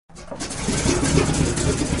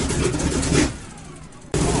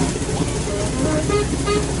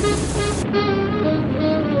Good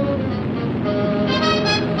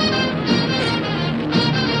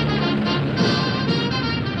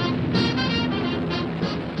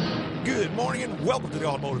morning and welcome to the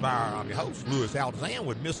Automotive Hour. I'm your host, Louis Altazan,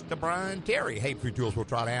 with Mr. Brian Terry. Hey, Free Tools, we'll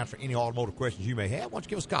try to answer any automotive questions you may have. Why don't you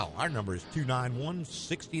give us a call? Our number is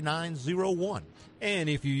 291-6901. And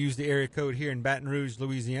if you use the area code here in Baton Rouge,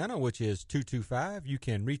 Louisiana, which is 225, you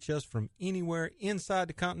can reach us from anywhere inside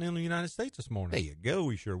the continental United States this morning. There you go.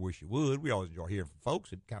 We sure wish you would. We always enjoy hearing from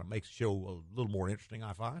folks. It kind of makes the show a little more interesting,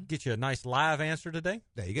 I find. Get you a nice live answer today.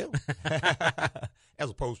 There you go.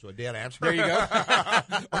 As opposed to a dead answer. There you go.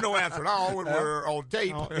 Or no answer at all when we're on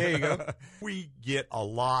tape. Oh, there you go. We get a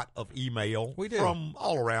lot of email from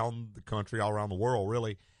all around the country, all around the world,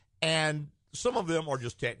 really. And some of them are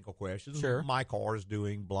just technical questions. Sure. My car is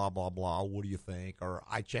doing blah, blah, blah. What do you think? Or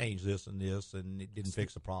I changed this and it didn't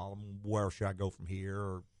fix the problem. Where should I go from here?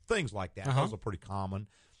 Or things like that. Those are pretty common.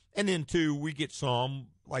 And then, too, we get some,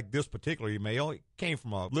 like this particular email. It came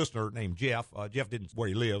from a listener named Jeff. Jeff didn't where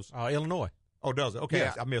he lives. Illinois. Oh, does it? Okay,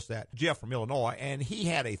 Yeah. I missed that. Jeff from Illinois, and he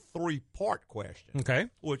had a 3-part question. Okay.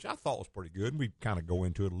 Which I thought was pretty good. We kind of go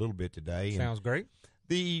into it a little bit today. Sounds great.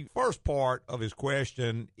 The first part of his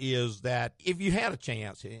question is that if you had a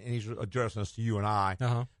chance, and he's addressing this to you and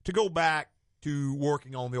I, to go back to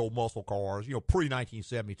working on the old muscle cars,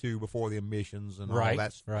 pre-1972, before the emissions and all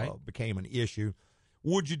that became an issue,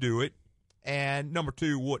 would you do it? And number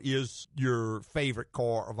 2, what is your favorite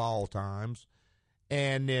car of all times?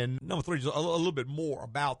 And then number 3 is a little bit more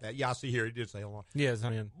about that. Yeah, I see here he did say a lot. Yes, I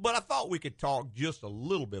mean. But I thought we could talk just a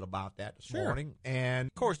little bit about that this morning. And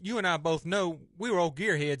of course, you and I both know we were old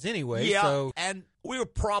gearheads anyway. Yeah, so. And we were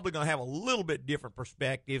probably going to have a little bit different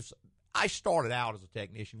perspectives. I started out as a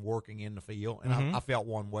technician working in the field, and I felt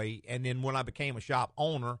one way. And then when I became a shop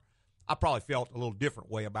owner, I probably felt a little different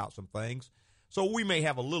way about some things. So we may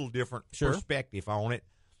have a little different perspective on it.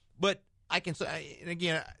 But I can say, and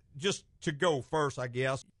again, just to go first, I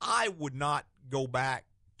guess, I would not go back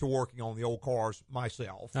to working on the old cars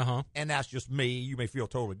myself. And that's just me. You may feel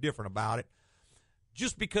totally different about it.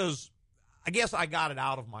 Just because I guess I got it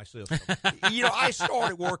out of my system. I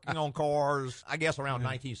started working on cars, I guess, around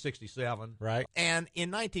 1967. Right. And in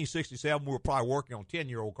 1967, we were probably working on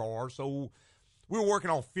 10-year-old cars. So we were working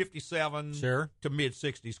on 57 to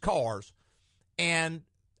mid-60s cars. And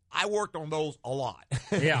I worked on those a lot.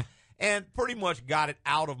 Yeah. And pretty much got it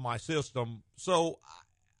out of my system. So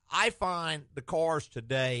I find the cars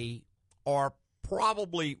today are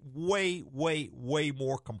probably way, way, way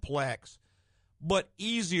more complex, but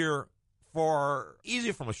easier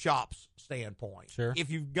from a shop's standpoint. Sure. If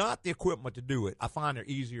you've got the equipment to do it, I find they're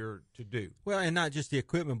easier to do. Well, and not just the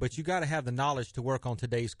equipment, but you got to have the knowledge to work on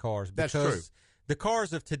today's cars. That's because true. The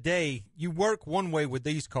cars of today, you work one way with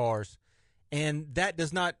these cars, and that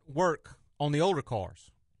does not work on the older cars.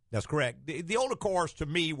 That's correct. The older cars, to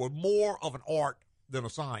me, were more of an art than a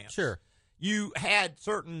science. Sure. You had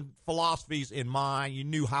certain philosophies in mind. You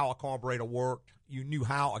knew how a carburetor worked. You knew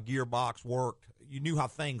how a gearbox worked. You knew how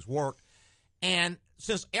things worked. And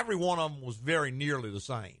since every one of them was very nearly the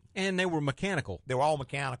same. And they were mechanical. They were all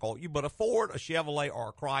mechanical. But a Ford, a Chevrolet, or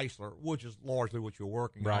a Chrysler, which is largely what you're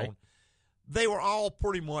working on, they were all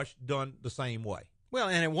pretty much done the same way. Well,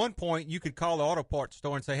 and at one point, you could call the auto parts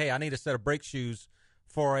store and say, hey, I need a set of brake shoes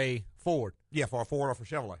for a Ford. Yeah, for a Ford or for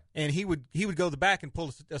Chevrolet. And he would go to the back and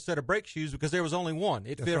pull a set of brake shoes because there was only one.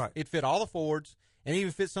 It fit all the Fords and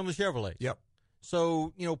even fit some of the Chevrolets. Yep.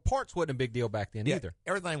 So, parts wasn't a big deal back then either.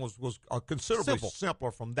 Everything was considerably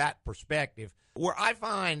simpler from that perspective. Where I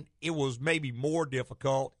find it was maybe more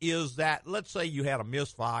difficult is that, let's say you had a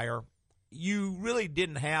misfire, you really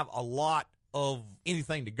didn't have a lot of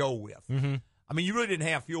anything to go with. I mean, you really didn't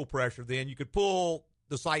have fuel pressure then. You could pull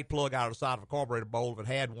the sight plug out of the side of a carburetor bowl if it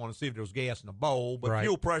had one and see if there was gas in the bowl. But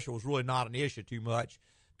fuel pressure was really not an issue too much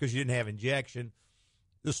because you didn't have injection.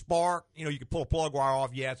 The spark, you could pull a plug wire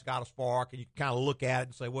off. Yeah, it's got a spark, and you can kind of look at it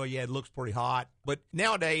and say, well, yeah, it looks pretty hot. But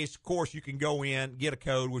nowadays, of course, you can go in, get a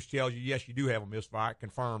code which tells you, yes, you do have a misfire. It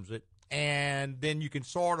confirms it. And then you can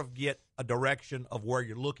sort of get a direction of where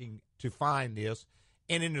you're looking to find this.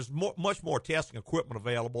 And then there's much more testing equipment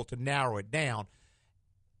available to narrow it down.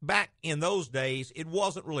 Back in those days, it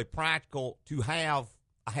wasn't really practical to have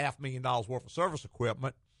a $500,000 worth of service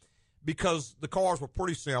equipment because the cars were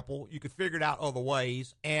pretty simple. You could figure it out other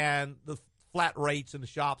ways, and the flat rates in the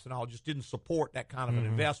shops and all just didn't support that kind of an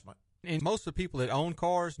investment. And most of the people that owned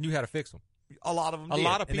cars knew how to fix them. A lot of them did. A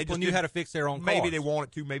lot of people knew how to fix their own cars. Maybe they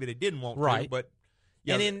wanted to, maybe they didn't want to. But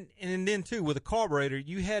yeah. And then, too, with a carburetor,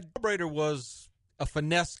 carburetor was a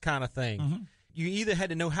finesse kind of thing. You either had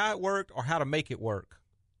to know how it worked or how to make it work.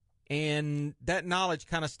 And that knowledge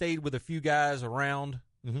kind of stayed with a few guys around.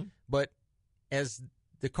 Mm-hmm. But as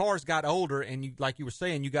the cars got older and, you, like you were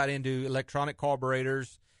saying, you got into electronic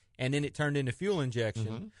carburetors, and then it turned into fuel injection.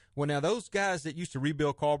 Mm-hmm. Well, now those guys that used to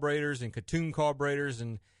rebuild carburetors and tune carburetors,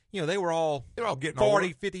 and, they were all getting 40,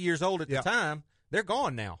 older. 50 years old at the time. They're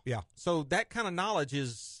gone now. Yeah. So that kind of knowledge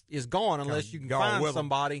is gone unless you can find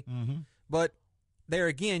somebody. Mm-hmm. But there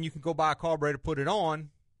again, you can go buy a carburetor, put it on.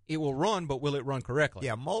 It will run, but will it run correctly?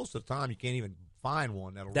 Yeah, most of the time you can't even find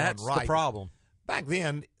one that'll That's run right. the problem. Back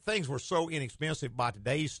then, things were so inexpensive by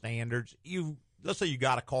today's standards. Let's say you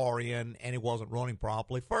got a car in and it wasn't running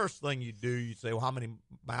properly. First thing you do, you say, well, how many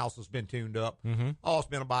miles has been tuned up? Mm-hmm. Oh, it's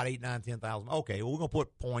been about 8, 9, 10,000. Okay, well, we're going to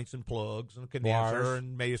put points and plugs and a condenser Wires.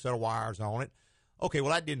 and maybe a set of wires on it. Okay,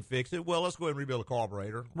 well, that didn't fix it. Well, let's go ahead and rebuild a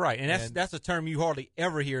carburetor. Right, and that's a term you hardly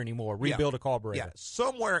ever hear anymore, rebuild a carburetor. Yeah,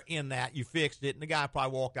 somewhere in that you fixed it, and the guy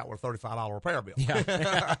probably walked out with a $35 repair bill. Yeah,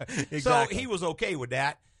 exactly. So he was okay with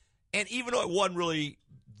that. And even though it wasn't really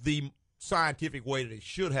the scientific way that it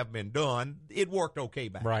should have been done, it worked okay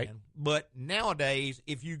back then. But nowadays,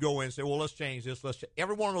 if you go in and say, well, let's change this,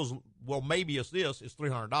 every one of those, well, maybe it's this, it's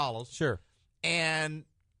 $300. Sure. And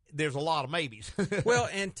there's a lot of maybes. Well,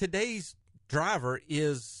 and today's driver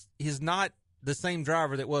is not the same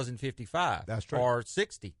driver that was in 55. That's true. Or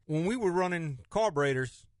 60. When we were running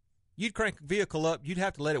carburetors, you'd crank a vehicle up, you'd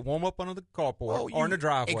have to let it warm up under the carport or in the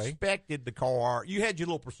driveway. Expected the car. You had your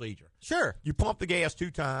little procedure. Sure. You pump the gas 2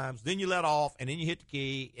 times, then you let off, and then you hit the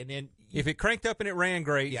key, and then if it cranked up and it ran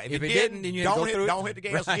great, yeah. If it didn't, then you had to go through it. Don't hit the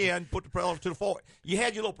gas again. Put the pedal to the forward. You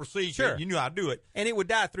had your little procedure. Sure. You knew how to do it, and it would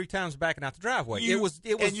die 3 times backing out the driveway. It was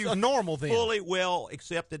a normal thing. Fully well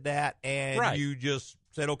accepted that, and you just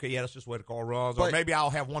said, okay, yeah, that's just the way the car runs. Or maybe I'll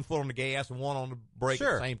have one foot on the gas and one on the brake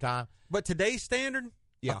at the same time. But today's standard,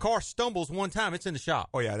 a car stumbles one time, it's in the shop.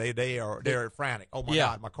 Oh yeah, they're frantic. Oh my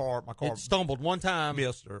God, my car it stumbled one time,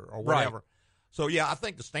 missed or whatever. Right. So yeah, I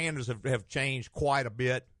think the standards have changed quite a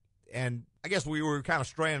bit, and I guess we were kind of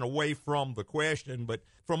straying away from the question. But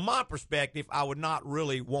from my perspective, I would not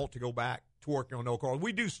really want to go back to working on no cars.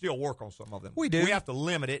 We do still work on some of them. We do. We have to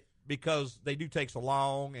limit it because they do take so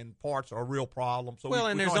long, and parts are a real problem. So we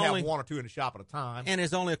there's only only have 1 or 2 in the shop at a time. And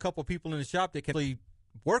there's only a couple of people in the shop that can really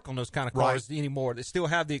work on those kind of cars anymore. That still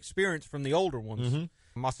have the experience from the older ones,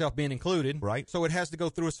 myself being included. Right. So it has to go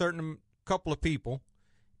through a certain couple of people,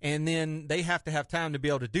 and then they have to have time to be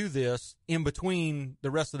able to do this in between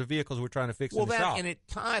the rest of the vehicles we're trying to fix in the shop. And it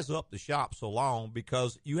ties up the shop so long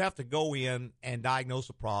because you have to go in and diagnose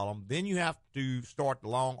a problem. Then you have to start the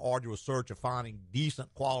long, arduous search of finding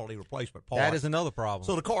decent quality replacement parts. That is another problem.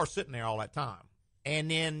 So the car's sitting there all that time.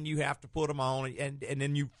 And then you have to put them on, and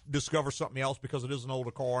then you discover something else because it is an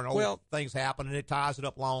older car, and things happen, and it ties it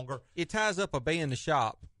up longer. It ties up a bay in the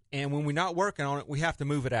shop, and when we're not working on it, we have to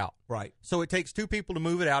move it out. Right. So it takes 2 people to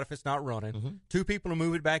move it out if it's not running, 2 people to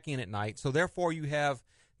move it back in at night. So therefore, you have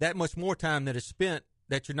that much more time that is spent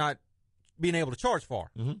that you're not being able to charge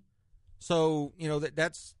for. Mm-hmm. So,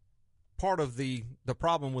 that's part of the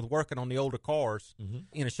problem with working on the older cars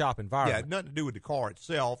in a shop environment. Yeah, nothing to do with the car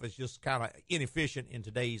itself. It's just kind of inefficient in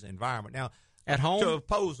today's environment. Now, at home, to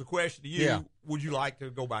pose the question to you, would you like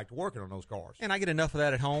to go back to working on those cars? And I get enough of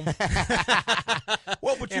that at home.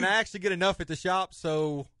 And I actually get enough at the shop.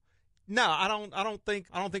 So, no, I don't think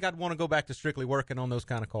I'd want to go back to strictly working on those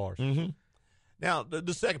kind of cars. Mm-hmm. Now,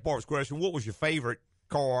 the second part of the question: what was your favorite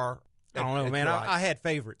car? I don't know, man. I had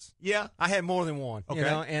favorites. Yeah? I had more than one. Okay.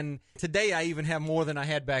 And today I even have more than I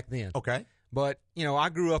had back then. Okay. But, I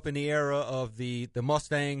grew up in the era of the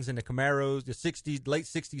Mustangs and the Camaros, the late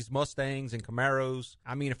 60s Mustangs and Camaros.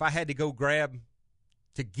 I mean, if I had to go grab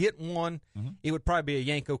to get one, it would probably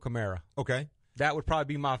be a Yenko Camaro. Okay. That would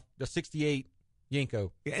probably be the 68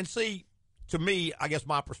 Yenko. Yeah, and see, to me, I guess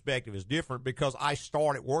my perspective is different because I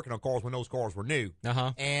started working on cars when those cars were new.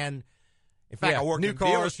 Uh-huh. And in fact, I worked in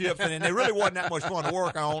dealerships, and it really wasn't that much fun to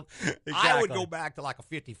work on. Exactly. I would go back to like a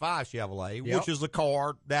 55 Chevrolet, which is a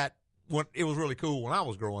car that it was really cool when I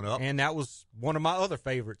was growing up. And that was one of my other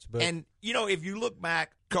favorites. And, if you look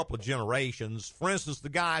back a couple of generations, for instance, the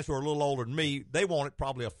guys who are a little older than me, they wanted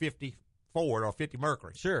probably a 50 Ford or a 50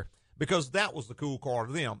 Mercury. Sure. Because that was the cool car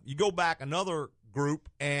to them. You go back another group,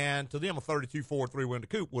 and to them, a 32 Ford 3-window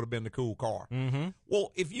coupe would have been the cool car. Mm-hmm.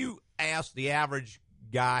 Well, if you ask the average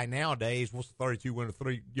guy nowadays, what's the 32 window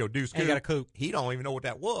Deuce coupe? He got a coupe. He don't even know what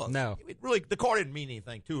that was. No. The car didn't mean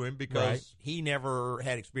anything to him because he never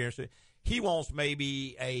had experience. He wants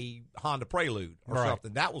maybe a Honda Prelude or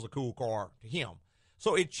something. That was a cool car to him.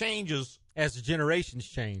 So it changes. As the generations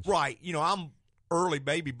change. Right. I'm early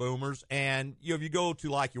baby boomers, and if you go to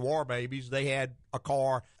like your war babies, they had a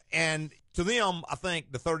car, And to them, I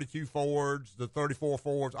think the 32 Fords, the 34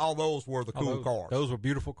 Fords, all those were the cool cars. Those were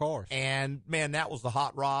beautiful cars. And, man, that was the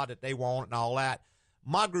hot rod that they wanted and all that.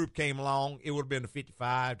 My group came along. It would have been the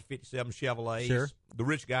 55 to 57 Chevrolets. Sure. The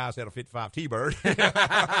rich guys had a 55 T-Bird.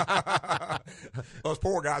 Those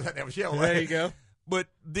poor guys had to have a Chevrolet. There you go. But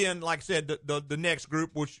then, like I said, the next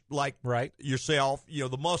group, which like yourself,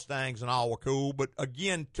 the Mustangs and all were cool. But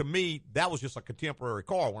again, to me, that was just a contemporary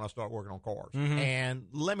car when I started working on cars. Mm-hmm. And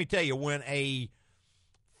let me tell you, when a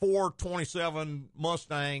 427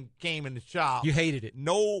 Mustang came in the shop, you hated it.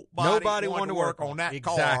 Nobody wanted to work on that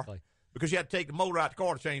exactly. car. Because you had to take the motor out the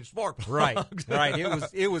car to change the spark plugs. Right.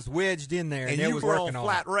 It was wedged in there, and it was working on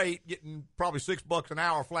flat rate, getting probably $6 an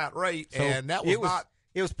hour flat rate, so and that was not.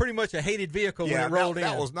 It was pretty much a hated vehicle when it rolled in.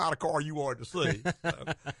 That was not a car you wanted to see.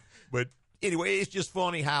 But anyway, it's just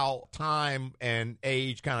funny how time and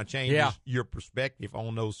age kind of changes your perspective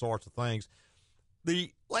on those sorts of things.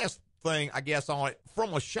 The last thing, I guess, on it,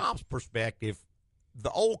 from a shop's perspective,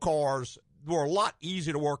 the old cars were a lot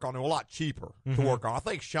easier to work on. They were a lot cheaper to work on. I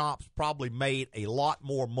think shops probably made a lot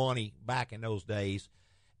more money back in those days,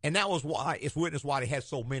 and that was why it's witnessed why they had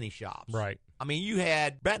so many shops. Right. I mean, you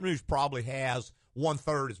had Baton Rouge probably has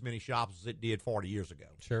 1/3 as many shops as it did 40 years ago.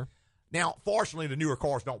 Sure. Now, fortunately, the newer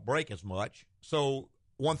cars don't break as much, so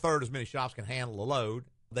 1/3 as many shops can handle the load.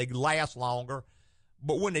 They last longer.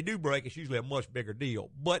 But when they do break, it's usually a much bigger deal.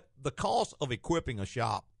 But the cost of equipping a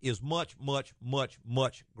shop is much, much, much,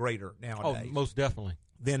 much greater nowadays. Oh, most definitely.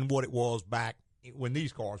 Than what it was back when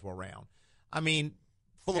these cars were around. I mean,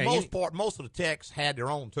 for the most part, most of the techs had their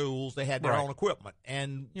own tools. They had their own equipment.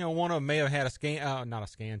 And one of them may have had not a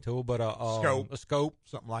scan tool, but a scope,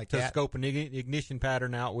 something like to that. scope an ignition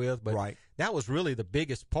pattern out with. But that was really the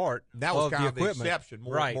biggest part that was of kind the of equipment. The exception,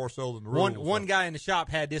 more so than the rules. One guy in the shop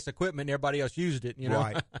had this equipment, and everybody else used it.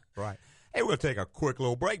 Right. Hey, we'll take a quick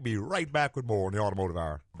little break. Be right back with more on the Automotive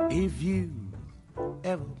Hour. If you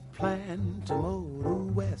ever plan to motor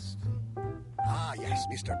west. Ah, yes,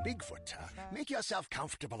 Mr. Bigfoot. Make yourself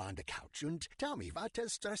comfortable on the couch and tell me what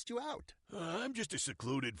has stressed you out. I'm just a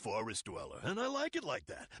secluded forest dweller, and I like it like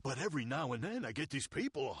that. But every now and then I get these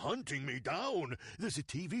people hunting me down. There's a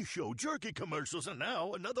TV show, jerky commercials, and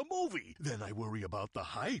now another movie. Then I worry about the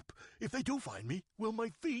hype. If they do find me, will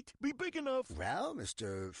my feet be big enough? Well,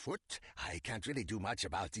 Mr. Foot, I can't really do much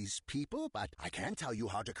about these people, but I can tell you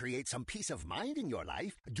how to create some peace of mind in your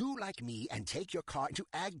life. Do like me and take your car into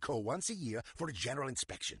AGCO once a year for a general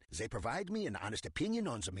inspection. They provide me an honest opinion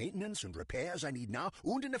on the maintenance and repairs I need now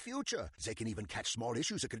and in the future. They can even catch small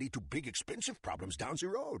issues that could lead to big expensive problems down the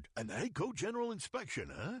road. An AGCO general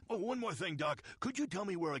inspection, huh? Oh, one more thing, Doc. Could you tell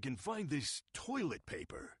me where I can find this toilet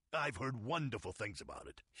paper? I've heard wonderful things about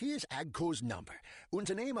it. Here's AGCO's number and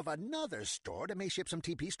the name of another store that may ship some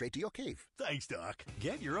TP straight to your cave. Thanks, Doc.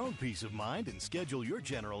 Get your own peace of mind and schedule your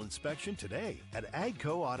general inspection today at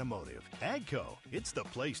AGCO Automotive. AGCO, it's the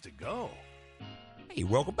place to go. Hey,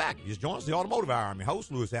 welcome back. You just joined us, the Automotive Hour. I'm your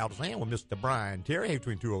host, Louis Altazan, with Mr. Brian Terry. Hey,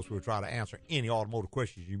 between two of us, we'll try to answer any automotive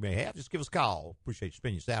questions you may have. Just give us a call. Appreciate you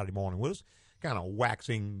spending your Saturday morning with us, kind of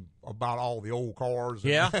waxing about all the old cars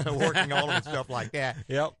and working on them and stuff like that.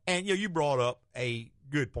 Yep. And you brought up a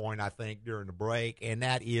good point, I think, during the break, and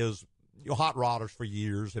that is hot rodders for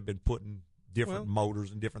years have been putting different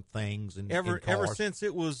motors and different things in cars. Ever since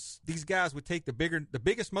it was, these guys would take the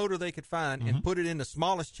biggest motor they could find and put it in the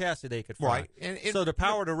smallest chassis they could find. Right. So the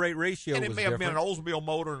power to rate ratio was different. And it may have been an Oldsmobile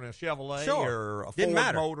motor and a Chevrolet or a Ford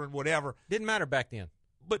motor and whatever. Didn't matter back then.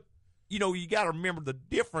 But, you got to remember the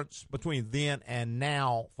difference between then and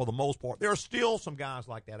now for the most part. There are still some guys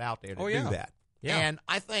like that out there that do that. Yeah. And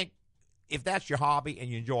I think if that's your hobby and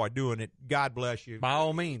you enjoy doing it, God bless you. By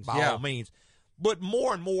all means. By all means. But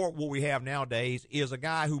more and more what we have nowadays is a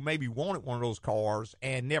guy who maybe wanted one of those cars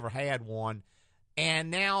and never had one, and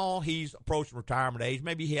now he's approaching retirement age.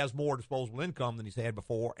 Maybe he has more disposable income than he's had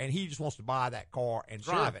before, and he just wants to buy that car and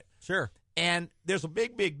drive it. Sure. And there's a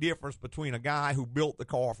big, big difference between a guy who built the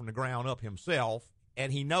car from the ground up himself,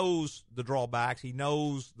 and he knows the drawbacks, he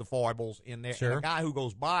knows the foibles in there, and a guy who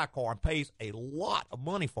goes buy a car and pays a lot of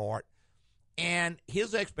money for it. And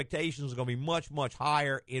his expectations are going to be much, much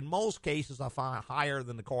higher. In most cases, I find higher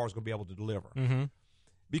than the car is going to be able to deliver. Mm-hmm.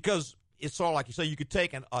 Because it's sort of like you say, you could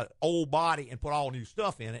take an old body and put all new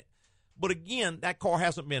stuff in it. But again, that car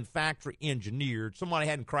hasn't been factory engineered. Somebody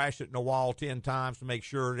hadn't crashed it in a wall 10 times to make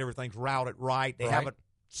sure that everything's routed right. They haven't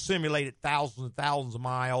simulated thousands and thousands of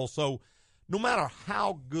miles. So no matter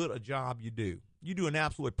how good a job you do an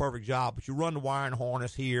absolutely perfect job, but you run the wiring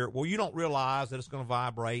harness here. Well, you don't realize that it's going to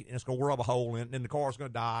vibrate and it's going to rub a hole in it, and then the car's going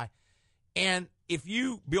to die. And if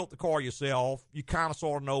you built the car yourself, you kind of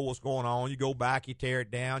sort of know what's going on. You go back, you tear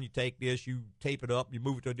it down, you take this, you tape it up, you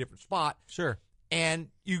move it to a different spot. Sure. And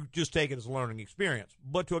you just take it as a learning experience.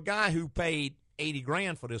 But to a guy who paid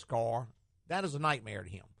 $80,000 for this car, that is a nightmare to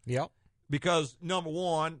him. Yep. Because, number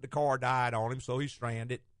one, the car died on him, so he's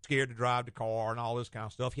stranded, scared to drive the car and all this kind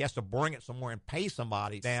of stuff. He has to bring it somewhere and pay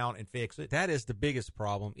somebody down and fix it. That is the biggest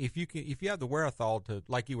problem. If you have the wherewithal to,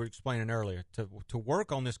 like you were explaining earlier, to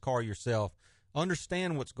work on this car yourself,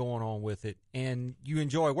 understand what's going on with it, and you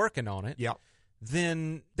enjoy working on it, Yep.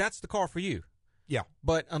 then that's the car for you. Yeah.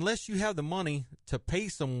 But unless you have the money to pay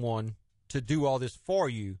someone to do all this for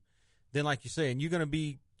you, then like you're saying, you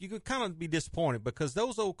could kind of be disappointed, because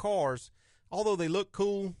those old cars, although they look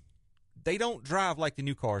cool, they don't drive like the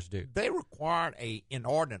new cars do. They required a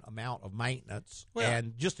inordinate amount of maintenance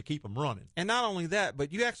and just to keep them running. And not only that,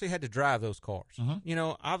 but you actually had to drive those cars. Mm-hmm. You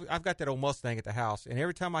know, I've got that old Mustang at the house, and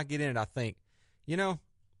every time I get in it, I think, you know,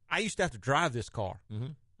 I used to have to drive this car. Mm-hmm.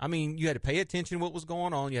 I mean, you had to pay attention to what was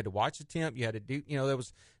going on. You had to watch the temp. You had to do, you know, there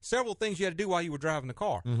was several things you had to do while you were driving the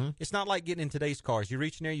car. Mm-hmm. It's not like getting in today's cars. You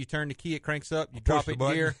reach in there, you turn the key, it cranks up, you drop it in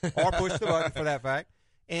button. gear, or push the button for that fact,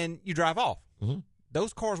 and you drive off. Mm-hmm.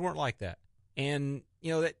 Those cars weren't like that. And,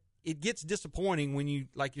 you know, that it gets disappointing when you,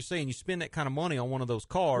 like you're saying, you spend that kind of money on one of those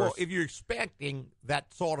cars. Well, if you're expecting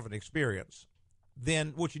that sort of an experience,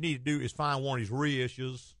 then what you need to do is find one of these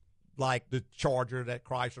reissues, like the Charger that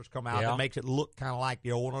Chrysler's come out that makes it look kind of like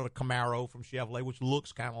the old one, or the Camaro from Chevrolet, which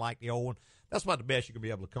looks kind of like the old one. That's about the best you can be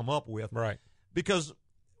able to come up with. Right. Because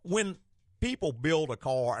when people build a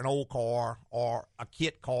car, an old car, or a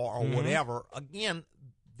kit car, or whatever, again,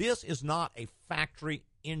 this is not a factory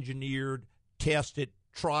engineered, tested,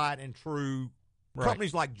 tried and true. Right.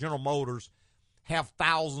 Companies like General Motors have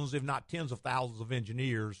thousands, if not tens of thousands, of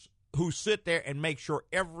engineers who sit there and make sure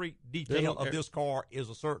every detail of this car is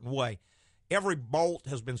a certain way. Every bolt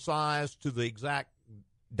has been sized to the exact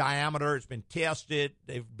diameter. It's been tested.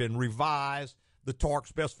 They've been revised. The torque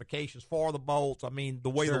specifications for the bolts. I mean, the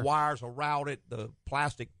way the wires are routed, the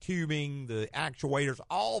plastic tubing, the actuators,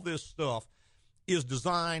 all this stuff is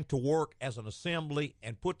designed to work as an assembly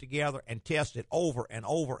and put together and tested over and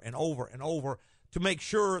over and over and over to make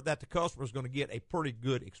sure that the customer is going to get a pretty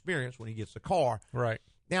good experience when he gets the car. Right.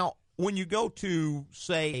 Now, when you go to,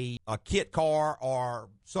 say, a kit car or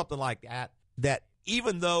something like that, that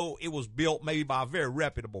even though it was built maybe by a very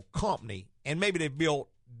reputable company, and maybe they've built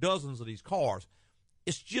dozens of these cars,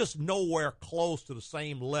 it's just nowhere close to the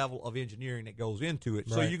same level of engineering that goes into it.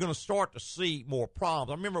 Right. So you're going to start to see more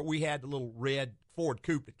problems. I remember we had the little red Ford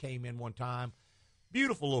Coupe that came in one time.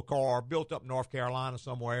 Beautiful little car, built up in North Carolina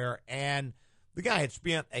somewhere, and the guy had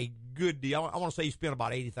spent a good deal. I want to say he spent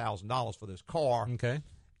about $80,000 for this car. Okay.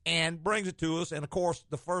 And brings it to us, and, of course,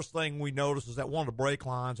 the first thing we noticed is that one of the brake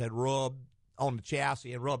lines had rubbed on the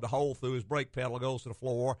chassis and rubbed a hole through his brake pedal. It goes to the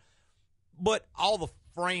floor. But all the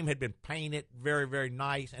frame had been painted very, very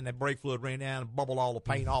nice, and that brake fluid ran down and bubbled all the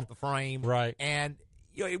paint off the frame. Right. And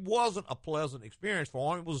you know, it wasn't a pleasant experience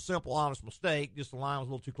for him. It was a simple, honest mistake. Just the line was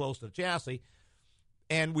a little too close to the chassis.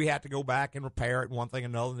 And we had to go back and repair it, one thing or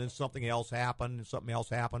another, and then something else happened, and something else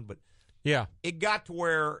happened. But yeah, it got to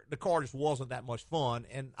where the car just wasn't that much fun,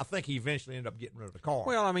 and I think he eventually ended up getting rid of the car.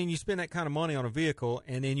 Well, I mean, you spend that kind of money on a vehicle,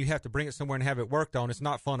 and then you have to bring it somewhere and have it worked on. It's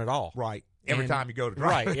not fun at all. Right. Every time you go to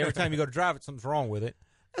drive it. Right. Every time you go to drive it, something's wrong with it.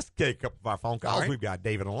 Let's take a couple of our phone calls. Right. We've got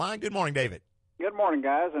David on the line. Good morning, David. Good morning,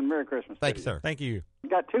 guys, and Merry Christmas. Thank you, sir. Thank you.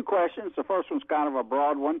 Got two questions. The first one's kind of a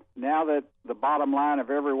broad one. Now that the bottom line of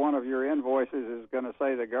every one of your invoices is going to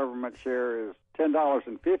say the government share is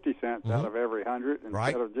 $10.50 out of every 100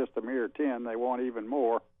 instead of just a mere 10, they want even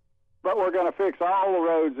more. But we're going to fix all the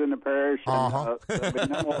roads in the parish, and there'll be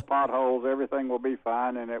no more potholes. Everything will be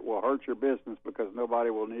fine, and it will hurt your business because nobody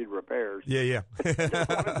will need repairs. Yeah. Just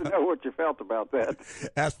wanted to know what you felt about that.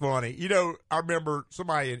 That's funny. You know, I remember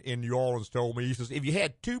somebody in New Orleans told me, he says, if you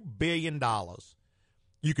had $2 billion,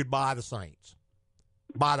 you could buy the Saints,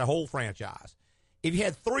 buy the whole franchise. If you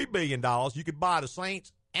had $3 billion, you could buy the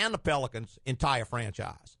Saints and the Pelicans' entire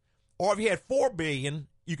franchise. Or if you had $4 billion,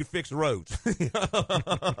 you could fix the roads.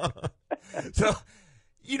 So,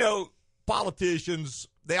 you know, politicians,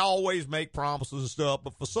 they always make promises and stuff,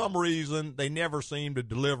 but for some reason, they never seem to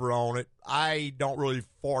deliver on it. I don't really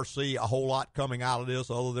foresee a whole lot coming out of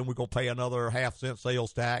this other than we're going to pay another half-cent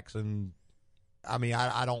sales tax. And, I mean,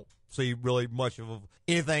 I don't see really much of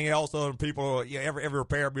anything else other than people, every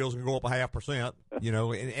repair bill is going to go up 0.5%, you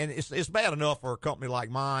know, and it's bad enough for a company like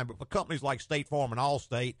mine, but for companies like State Farm and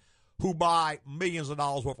Allstate, who buy millions of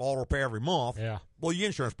dollars worth of auto repair every month, well, your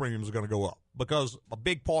insurance premiums are going to go up because a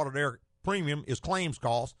big part of their premium is claims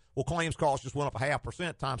costs. Well, claims costs just went up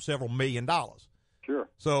 0.5% times several $1 million. Sure.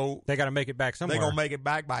 So they got to make it back somewhere. They're going to make it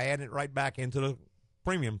back by adding it right back into the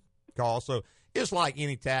premium cost. So it's like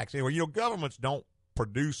any tax anywhere. Governments don't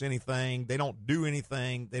produce anything. They don't do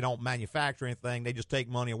anything. They don't manufacture anything. They just take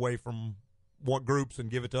money away from what groups and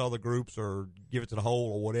give it to other groups or give it to the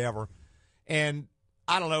whole or whatever. And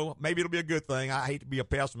I don't know. Maybe it'll be a good thing. I hate to be a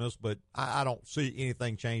pessimist, but I don't see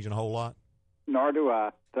anything changing a whole lot. Nor do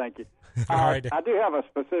I. Thank you. All right. I do have a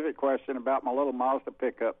specific question about my little Mazda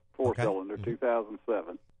pickup, four-cylinder,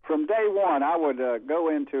 2007. From day one, I would go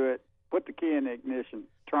into it, put the key in the ignition,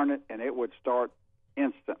 turn it, and it would start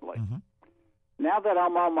instantly. Mm-hmm. Now that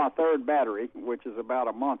I'm on my third battery, which is about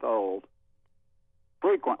a month old,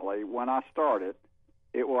 frequently when I start it,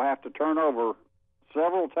 it will have to turn over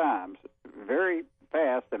several times, very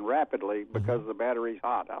fast and rapidly, because the battery's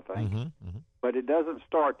hot, I think. But it doesn't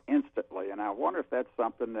start instantly, and I wonder if that's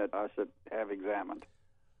something that I should have examined.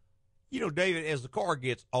 David, as the car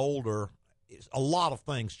gets older, a lot of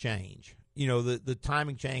things change. The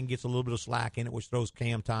timing chain gets a little bit of slack in it, which throws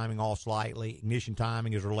cam timing off slightly. Ignition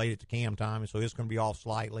timing is related to cam timing, so it's going to be off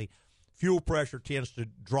slightly. Fuel pressure tends to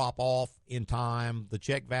drop off in time. The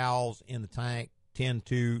check valves in the tank tend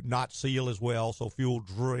to not seal as well, so fuel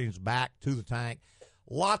drains back to the tank.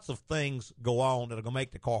 Lots of things go on that are going to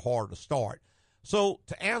make the car harder to start. So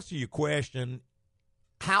to answer your question,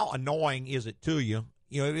 how annoying is it to you?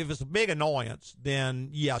 If it's a big annoyance, then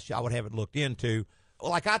yes, I would have it looked into.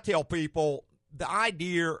 Like I tell people, the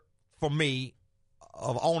idea for me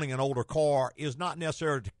of owning an older car is not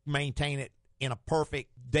necessarily to maintain it in a perfect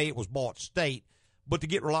day it was bought state, but to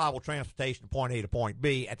get reliable transportation from point A to point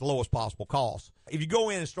B at the lowest possible cost. If you go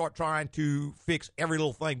in and start trying to fix every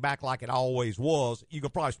little thing back like it always was, you can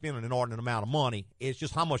probably spend an inordinate amount of money. It's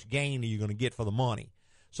just how much gain are you going to get for the money.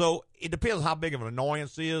 So it depends how big of an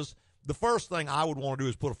annoyance it is. The first thing I would want to do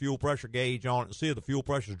is put a fuel pressure gauge on it and see if the fuel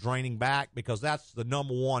pressure is draining back, because that's the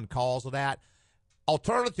number one cause of that.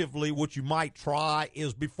 Alternatively, what you might try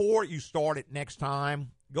is before you start it next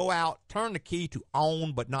time, go out, turn the key to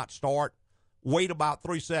on but not start, wait about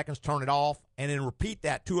 3 seconds, turn it off, and then repeat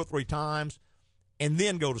that 2 or 3 times, and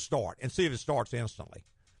then go to start and see if it starts instantly.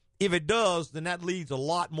 If it does, then that leads a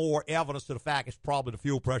lot more evidence to the fact it's probably the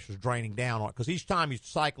fuel pressure is draining down on it, because each time you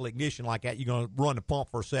cycle ignition like that, you're going to run the pump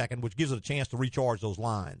for a second, which gives it a chance to recharge those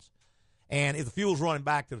lines. And if the fuel's running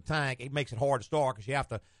back to the tank, it makes it hard to start because you have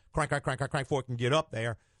to crank before it can get up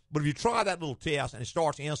there. But if you try that little test and it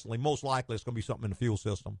starts instantly, most likely it's going to be something in the fuel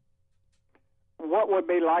system. What would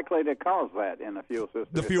be likely to cause that in the fuel system?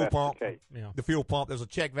 The fuel pump. The fuel pump. There's a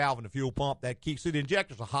check valve in the fuel pump that keeps it. The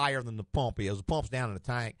injectors are higher than the pump is. The pump's down in the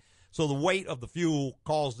tank. So the weight of the fuel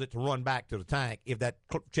causes it to run back to the tank if that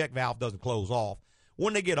check valve doesn't close off.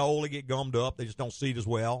 When they get old, they get gummed up. They just don't seat as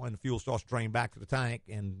well, and the fuel starts to drain back to the tank,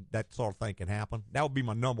 and that sort of thing can happen. That would be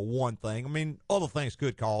my number one thing. I mean, other things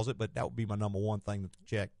could cause it, but that would be my number one thing to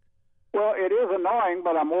check. Well, it is annoying,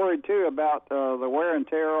 but I'm worried, too, about the wear and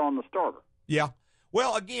tear on the starter. Yeah.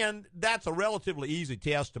 Well, again, that's a relatively easy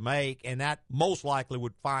test to make, and that most likely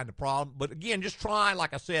would find the problem. But, again, just try,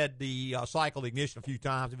 like I said, the cycle ignition a few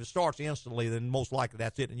times. If it starts instantly, then most likely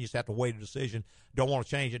that's it, and you just have to weigh a decision. Don't want to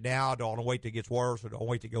change it now, don't want to wait till it gets worse, or don't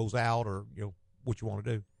wait till it goes out, or what you want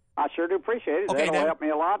to do. I sure do appreciate it. Okay, that'll help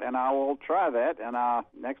me a lot, and I will try that. And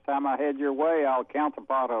next time I head your way, I'll count the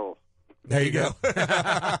potholes. There you go.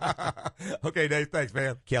 Okay, Dave, thanks,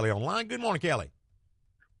 man. Kelly online. Good morning, Kelly.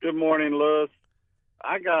 Good morning, Louis.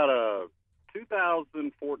 I got a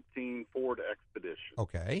 2014 Ford Expedition.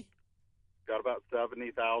 Okay. Got about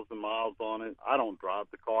 70,000 miles on it. I don't drive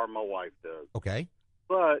the car. My wife does. Okay.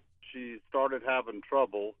 But she started having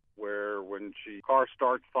trouble where when car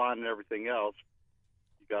starts fine and everything else,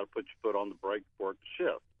 you got to put your foot on the brake for it to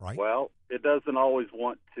shift. Right. Well, it doesn't always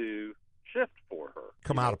want to shift for her.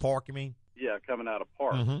 Come out of park, you mean? Yeah, coming out of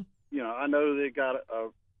park. Mm-hmm. I know they got a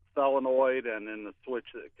solenoid and then the switch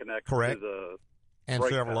that connects Correct. to the and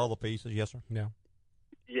several other pieces, yes, sir. Yeah.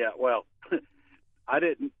 Yeah, well, I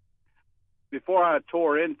didn't, before I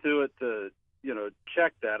tore into it to,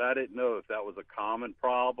 check that, I didn't know if that was a common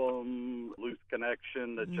problem, loose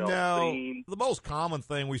connection that y'all seen. The most common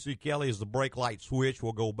thing we see, Kelly, is the brake light switch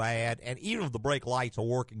will go bad. And even if the brake lights are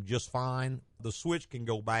working just fine, the switch can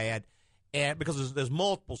go bad. And because there's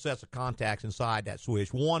multiple sets of contacts inside that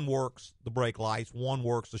switch. One works the brake lights, one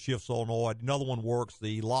works the shift solenoid, another one works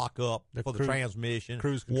the lockup for the transmission,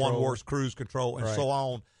 cruise control. One works cruise control, and so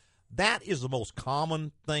on. That is the most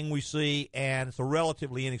common thing we see, and it's a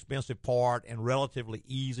relatively inexpensive part and relatively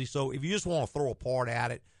easy. So if you just want to throw a part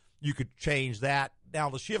at it, you could change that. Now,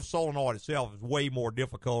 the shift solenoid itself is way more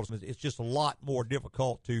difficult. It's just a lot more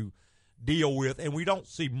difficult to deal with, and we don't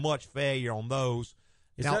see much failure on those.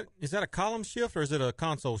 Is that a column shift or is it a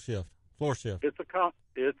console shift, floor shift? It's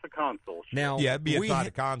a console shift. Now, it'd be inside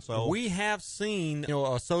the console. We have seen,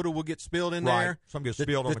 a soda will get spilled in right. there. Some gets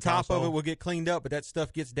spilled on the top console. of it will get cleaned up, but that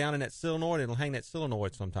stuff gets down in that solenoid. It'll hang that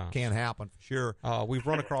solenoid sometimes. Can happen, for sure. We've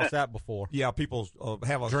run across that before. Yeah, people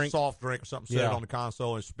have a soft drink or something set on the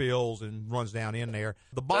console and spills and runs down in there.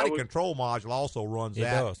 The body control module also runs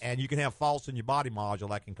that. Does. And you can have faults in your body module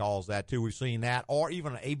that can cause that, too. We've seen that. Or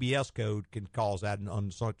even an ABS code can cause that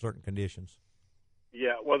under certain conditions.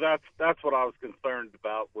 Yeah, well, that's what I was concerned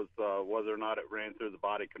about was whether or not it ran through the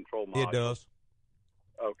body control module. It does.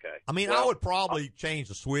 Okay. I mean, I would probably change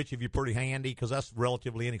the switch if you're pretty handy because that's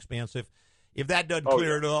relatively inexpensive. If that doesn't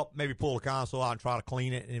clear it up, maybe pull the console out and try to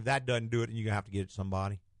clean it. And if that doesn't do it, then you're going to have to get it to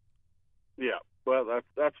somebody. Yeah, well,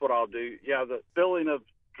 that's what I'll do. Yeah, the spilling of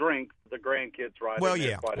drinks, the grandkids ride in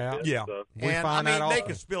there quite a bit. Yeah. So. And, I mean, they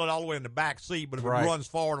can spill it all the way in the back seat, but if it runs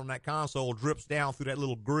forward on that console, drips down through that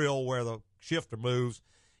little grill where the shifter moves,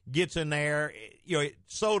 gets in there.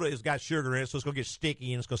 Soda has got sugar in it, so it's going to get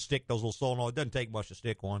sticky, and it's going to stick those little solenoids. It doesn't take much to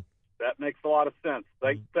stick one. That makes a lot of sense.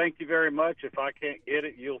 Thank you very much. If I can't get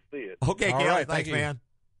it, you'll see it. Okay, Kelly. Right, thanks, man.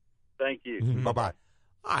 Thank you. Bye-bye.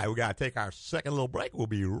 All right, we got to take our second little break. We'll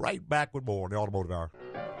be right back with more on the Automotive Hour.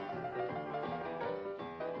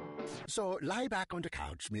 So lie back on the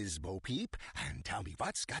couch, Ms. Bo Peep, and tell me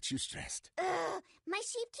what's got you stressed. My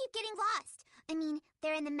sheep keep getting lost. I mean,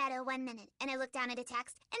 they're in the meadow 1 minute, and I look down at a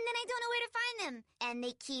text, and then I don't know where to find them. And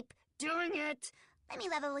they keep doing it. Let me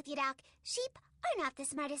level with you, Doc. Sheep are not the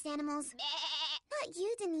smartest animals. Not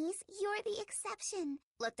you, Denise. You're the exception.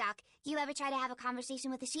 Look, Doc, you ever try to have a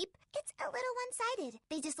conversation with a sheep? It's a little one-sided.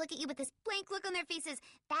 They just look at you with this blank look on their faces.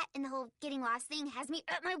 That and the whole getting lost thing has me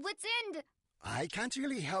at my wit's end. I can't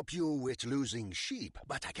really help you with losing sheep,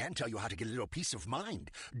 but I can tell you how to get a little peace of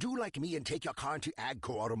mind. Do like me and take your car into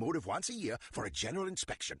AGCO Automotive once a year for a general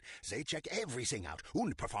inspection. They check everything out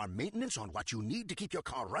and perform maintenance on what you need to keep your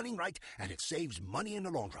car running right, and it saves money in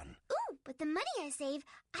the long run. Ooh, with the money I save,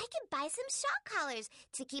 I could buy some shock collars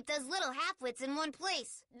to keep those little half-wits in one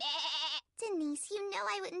place. Denise, you know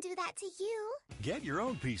I wouldn't do that to you. Get your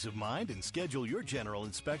own peace of mind and schedule your general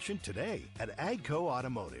inspection today at AGCO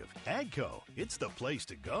Automotive. AGCO, it's the place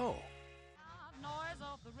to go. Noise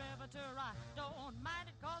of the river I don't mind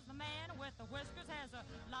it 'cause the man with the whiskers has a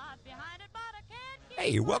lot behind it, but I can't.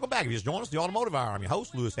 Hey, welcome back. If you just joined us, the Automotive Hour. I'm your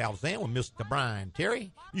host, Louis Altazan, with Mr. Brian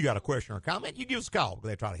Terry. You got a question or comment, you give us a call.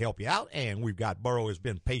 They try to help you out, and we've got Burrow has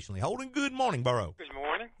been patiently holding. Good morning, Burrow. Good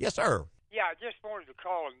morning. Yes, sir. Yeah, I just wanted to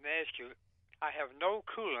call and ask you, I have no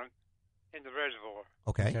coolant in the reservoir.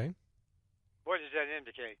 Okay. What does that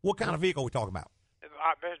indicate? What kind of vehicle are we talking about?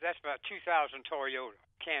 That's about 2000 Toyota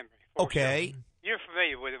Camry. Okay. You're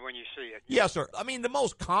familiar with it when you see it. Yes, sir. I mean, the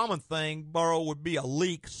most common thing, Burrow, would be a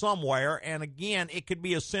leak somewhere. And, again, it could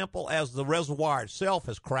be as simple as the reservoir itself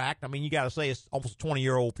has cracked. I mean, you got to say it's almost a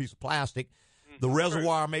 20-year-old piece of plastic. The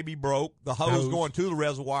reservoir may be broke. The hose going to the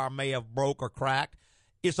reservoir may have broke or cracked.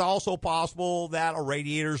 It's also possible that a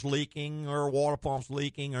radiator's leaking or a water pump's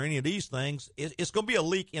leaking or any of these things. It's going to be a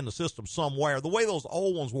leak in the system somewhere. The way those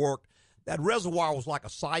old ones worked, that reservoir was like a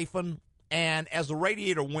siphon, and as the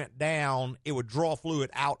radiator went down, it would draw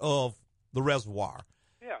fluid out of the reservoir.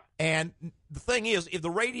 Yeah. And the thing is, if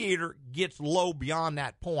the radiator gets low beyond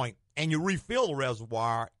that point and you refill the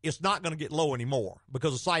reservoir, it's not going to get low anymore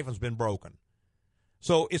because the siphon's been broken.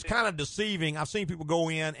 So it's kind of deceiving. I've seen people go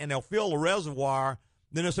in and they'll fill the reservoir,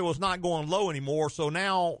 then they say, well, it's not going low anymore, so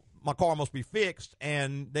now my car must be fixed,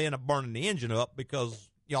 and they end up burning the engine up because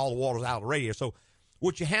all the water's out of the radiator. So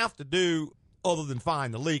what you have to do, other than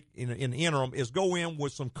find the leak in the interim, is go in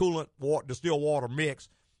with some coolant, distilled water mix,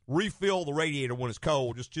 refill the radiator when it's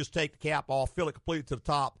cold. Just take the cap off, fill it completely to the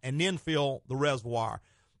top, and then fill the reservoir.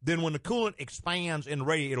 Then when the coolant expands in the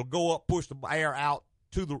radiator, it'll go up, push the air out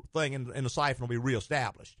to the thing, and the siphon will be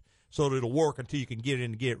reestablished so that it'll work until you can get it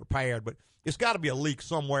in and get it repaired. But it's got to be a leak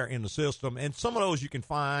somewhere in the system. And some of those you can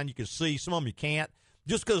find, you can see. Some of them you can't,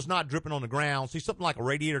 just because it's not dripping on the ground. See, something like a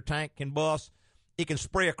radiator tank can bust. It can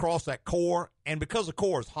spray across that core. And because the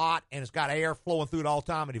core is hot and it's got air flowing through it all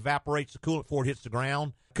the time, it evaporates the coolant before it hits the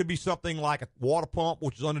ground. Could be something like a water pump,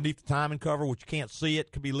 which is underneath the timing cover, which you can't see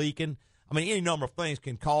it. Could be leaking. I mean, any number of things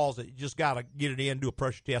can cause it. You just got to get it in, do a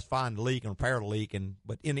pressure test, find the leak, and repair the leak.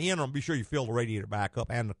 But in the interim, be sure you fill the radiator back up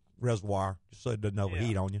and the reservoir just so it doesn't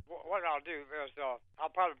overheat on you. What I'll do is I'll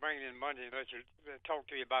probably bring it in Monday and let you talk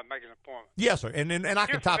to you about making an appointment. Yes, sir. And I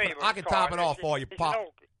can top it off for you.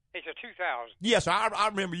 It's a 2000. Yes, sir. I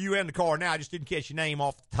remember you in the car now. I just didn't catch your name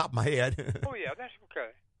off the top of my head. Oh, yeah, that's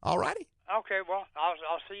okay. All righty. Okay, well,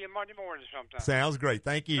 I'll see you Monday morning sometime. Sounds great.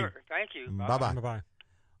 Thank you. Sure. Thank you. Bye-bye. Bye-bye.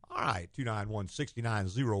 All right,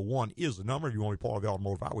 291-6901 is the number. If you want to be part of the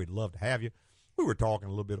automotive hour, we'd love to have you. We were talking a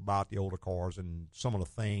little bit about the older cars and some of the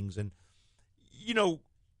things. And, you know,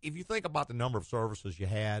 if you think about the number of services you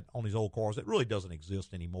had on these old cars, it really doesn't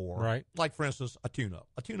exist anymore. Right. Like, for instance, a tune-up.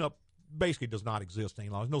 A tune-up basically does not exist any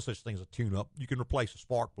longer. There's no such thing as a tune-up. You can replace the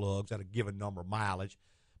spark plugs at a given number of mileage,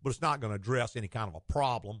 but it's not going to address any kind of a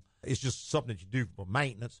problem. It's just something that you do for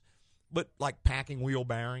maintenance. But like packing wheel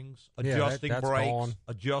bearings, adjusting that's brakes, gone.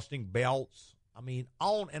 adjusting belts, I mean,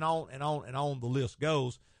 on and on and on and on the list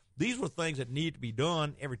goes. These were things that need to be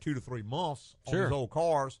done every 2 to 3 months on Sure. these old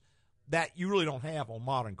cars that you really don't have on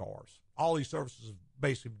modern cars. All these services have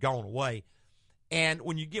basically gone away. And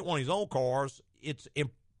when you get one of these old cars, it's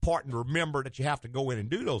important to remember that you have to go in and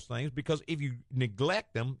do those things, because if you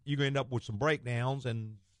neglect them, you're going to end up with some breakdowns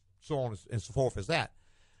and so on and so forth as that.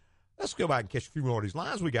 Let's go back and catch a few more of these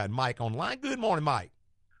lines. We got Mike on the line. Good morning, Mike.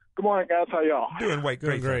 Good morning, guys. How y'all? Doing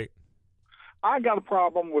great. I got a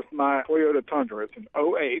problem with my Toyota Tundra. It's an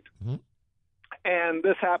 08. Mm-hmm. And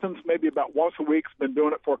this happens maybe about once a week. It's been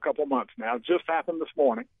doing it for a couple of months now. It just happened this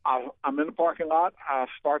morning. I'm in the parking lot. I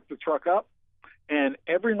start the truck up, and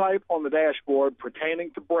every light on the dashboard pertaining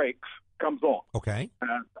to brakes comes on. Okay.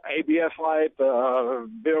 ABS light,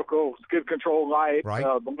 vehicle skid control light, right.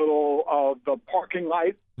 The little the parking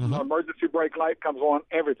light, emergency brake light comes on.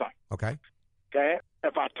 Everything. Okay. Okay.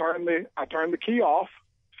 If I turn the key off,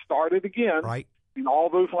 start it again, right, and all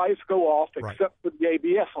those lights go off except for the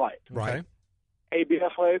ABS light. Right.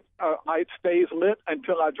 ABS light stays lit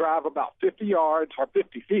until I drive about 50 yards or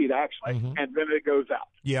 50 feet, actually, and then it goes out.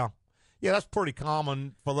 Yeah. Yeah, that's pretty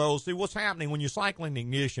common for those. See, what's happening when you're cycling the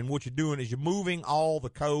ignition, what you're doing is you're moving all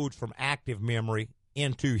the codes from active memory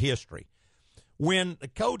into history. When the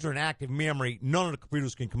codes are in active memory, none of the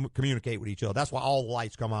computers can communicate with each other. That's why all the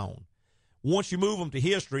lights come on. Once you move them to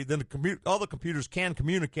history, then the other computers can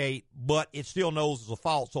communicate, but it still knows there's a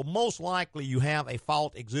fault. So most likely you have a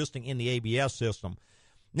fault existing in the ABS system.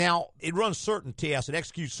 Now, it runs certain tests. It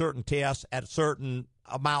executes certain tests at certain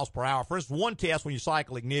miles per hour. For instance, one test when you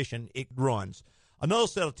cycle ignition, it runs. Another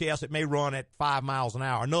set of tests, it may run at 5 miles an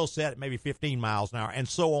hour. Another set, it may be 15 miles an hour, and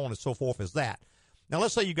so on and so forth as that. Now,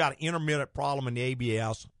 let's say you got an intermittent problem in the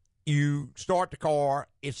ABS. You start the car.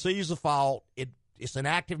 It sees the fault. It's an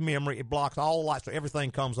active memory. It blocks all the lights, so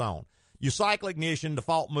everything comes on. You cycle ignition, the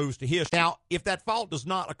fault moves to history. Now, if that fault does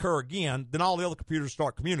not occur again, then all the other computers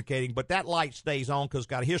start communicating, but that light stays on because it's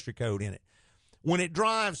got a history code in it. When it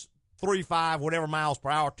drives 3, 5, whatever miles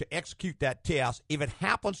per hour to execute that test, if it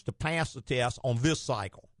happens to pass the test on this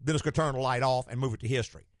cycle, then it's going to turn the light off and move it to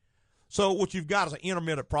history. So what you've got is an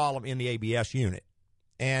intermittent problem in the ABS unit.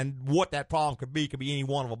 And what that problem could be any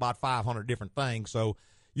one of about 500 different things. So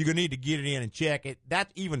you're going to need to get it in and check it. That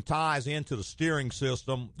even ties into the steering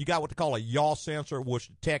system. You got what they call a yaw sensor, which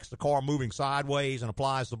detects the car moving sideways and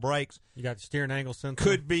applies the brakes. You got the steering angle sensor.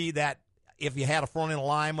 Could be that if you had a front-end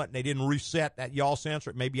alignment and they didn't reset that yaw sensor,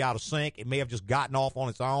 it may be out of sync. It may have just gotten off on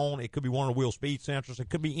its own. It could be one of the wheel speed sensors. It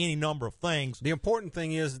could be any number of things. The important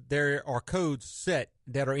thing is there are codes set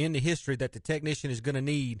that are in the history that the technician is going to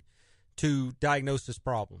need to diagnose this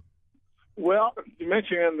problem. Well, you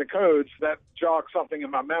mentioned in the codes, that jogged something in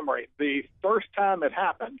my memory. The first time it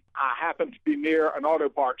happened, I happened to be near an auto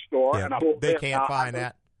parts store. Yeah, and they can't find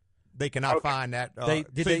that. They cannot find that.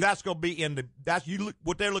 That's going to be in the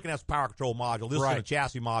what they're looking at is the power control module. This is in the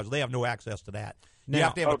chassis module. They have no access to that. Now, you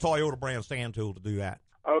have to have a Toyota brand stand tool to do that.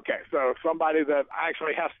 Okay, so somebody that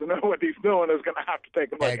actually has to know what he's doing is going to have to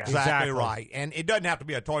take a look at it. Exactly right. And it doesn't have to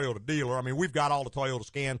be a Toyota dealer. I mean, we've got all the Toyota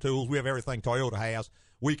scan tools. We have everything Toyota has.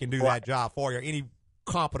 We can do that job for you. Any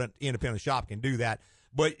competent independent shop can do that.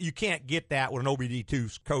 But you can't get that with an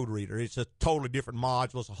OBD2 code reader. It's a totally different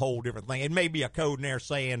module. It's a whole different thing. It may be a code in there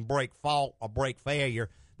saying brake fault or brake failure.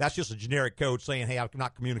 That's just a generic code saying, hey, I'm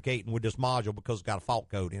not communicating with this module because it's got a fault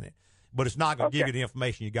code in it. But it's not going to give you the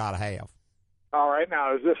information you got to have. All right.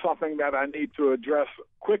 Now, is this something that I need to address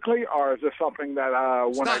quickly, or is this something that I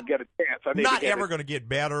get a chance, I need not to get ever going to get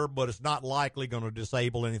better, but it's not likely going to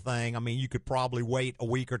disable anything. I mean, you could probably wait a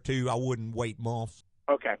week or two. I wouldn't wait months.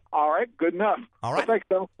 Okay. All right. Good enough. All right. Well, thanks,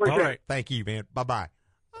 Bill. All right. Thank you, man. Bye-bye.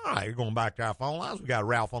 All right. We're going back to our phone lines. We got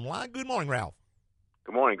Ralph on the line. Good morning, Ralph.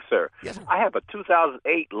 Good morning, sir. Yes, sir. I have a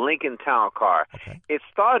 2008 Lincoln Town Car. Okay. It's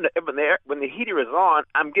starting to, when the heater is on,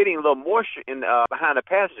 I'm getting a little moisture in behind the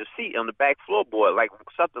passenger seat on the back floorboard, like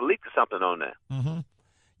something leaked or something on there. Mm-hmm.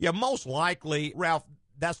 Yeah, most likely, Ralph,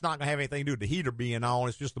 that's not going to have anything to do with the heater being on.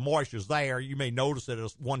 It's just the moisture's there. You may notice it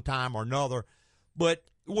at one time or another. But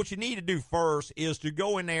what you need to do first is to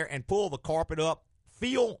go in there and pull the carpet up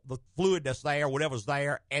feel the fluid that's there, whatever's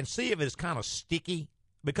there, and see if it's kind of sticky.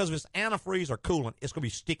 Because if it's antifreeze or coolant, it's going to be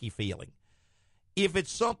sticky feeling. If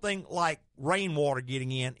it's something like rainwater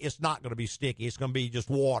getting in, it's not going to be sticky. It's going to be just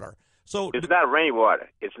water. So it's not rainwater.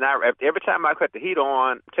 It's not. Every time I cut the heater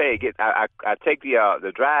on, I take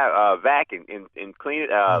the dry vac and clean it.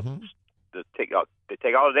 To take all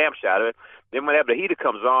the damp shit out of it. Then whenever the heater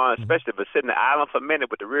comes on, especially if it's sitting in the island for a minute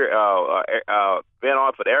with the rear vent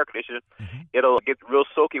on for the air conditioner, it'll get real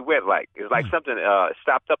soaky wet. Like it's like something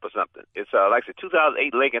stopped up or something. It's like a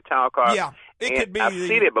 2008 Lincoln Town Car. Yeah, it could be. I've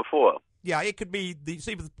seen it before. Yeah, it could be.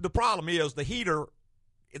 The problem is the heater.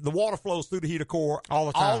 The water flows through the heater core all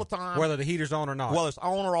the time. All the time. Whether the heater's on or not. Whether it's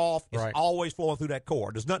on or off, it's right. always flowing through that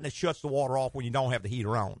core. There's nothing that shuts the water off when you don't have the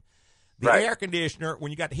heater on. The right. air conditioner,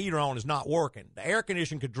 when you got the heater on, is not working. The air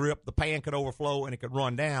conditioner could drip, the pan could overflow, and it could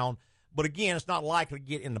run down. But, again, it's not likely to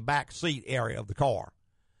get in the back seat area of the car.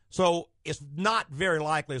 So it's not very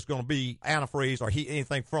likely it's going to be antifreeze or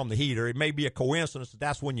anything from the heater. It may be a coincidence that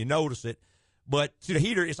that's when you notice it. But, see, the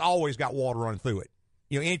heater, it's always got water running through it.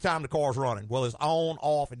 You know, anytime the car's running, whether it's on,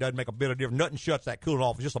 off, it doesn't make a bit of difference. Nothing shuts that coolant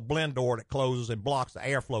off. It's just a blend door that closes and blocks the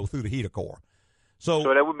airflow through the heater core. So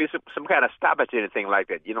there would be some kind of stoppage or anything like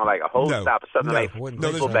that, you know, like a hose stop or something like that.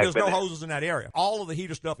 No, there's no hoses in that area. All of the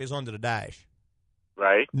heater stuff is under the dash.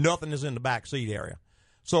 Right. Nothing is in the back seat area.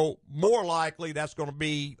 So more likely that's going to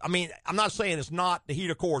be, I mean, I'm not saying it's not the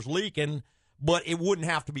heater core is leaking, but it wouldn't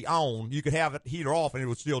have to be on. You could have the heater off and it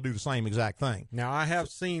would still do the same exact thing. Now, I have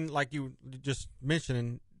seen, like you just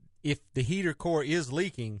mentioning, if the heater core is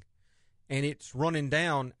leaking, and it's running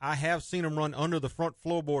down, I have seen them run under the front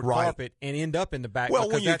floorboard carpet and end up in the back. Well,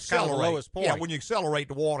 because when you that's accelerate, kind of the lowest point. yeah, when you accelerate,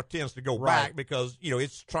 the water tends to go back because, you know,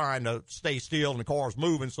 it's trying to stay still and the car's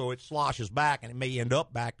moving, so it sloshes back and it may end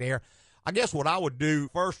up back there. I guess what I would do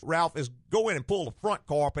first, Ralph, is go in and pull the front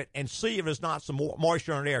carpet and see if there's not some more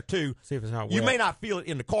moisture in there, too. See if it's not wet. You may not feel it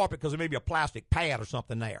in the carpet because there may be a plastic pad or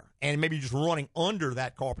something there, and maybe just running under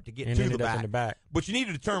that carpet to get to the back. In the back. But you need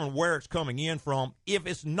to determine where it's coming in from. If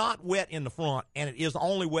it's not wet in the front and it is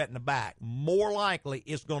only wet in the back, more likely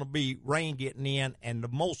it's going to be rain getting in, and the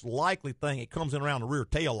most likely thing, it comes in around the rear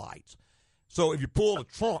tail lights. So if you pull the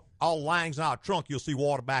trunk, all the linings out of the trunk, you'll see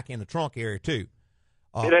water back in the trunk area, too.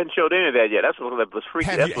 It hasn't showed any of that yet. That's what was freaky.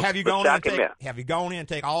 Have you gone in and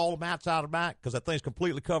take all the mats out of the back? Because that thing's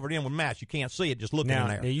completely covered in with mats. You can't see it just looking in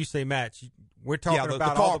there. Now, you say mats. We're talking about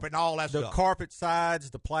the carpet and all that stuff. The carpet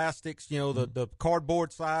sides, the plastics, you know, the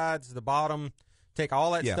cardboard sides, the bottom. Take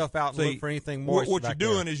all that stuff out and look for anything moist. What you're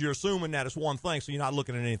doing is you're assuming that it's one thing, so you're not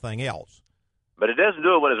looking at anything else. But it doesn't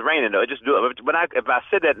do it when it's raining, though. It just do it if I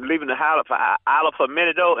sit there and leaving the house for a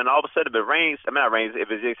minute, though, and all of a sudden if it rains, if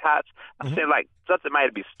it gets hot, I'm saying like something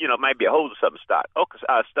might be a hose or something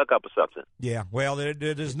stuck up or something. Yeah, well,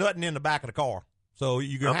 there's nothing in the back of the car, so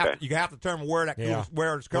you have to determine where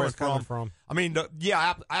it's coming from. I mean,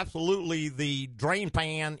 absolutely, the drain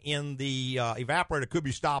pan in the evaporator could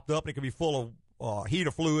be stopped up and it could be full of heater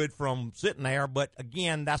fluid from sitting there, but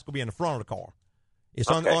again, that's going to be in the front of the car. It's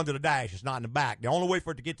under the dash. It's not in the back. The only way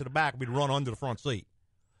for it to get to the back would be to run under the front seat.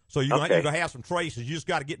 So you're going to have some traces. You just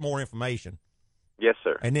got to get more information. Yes,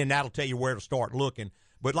 sir. And then that'll tell you where to start looking.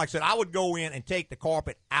 But like I said, I would go in and take the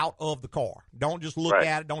carpet out of the car. Don't just look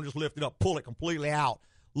at it. Don't just lift it up. Pull it completely out.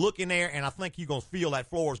 Look in there, and I think you're going to feel that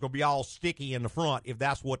floor is going to be all sticky in the front if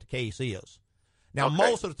that's what the case is. Now,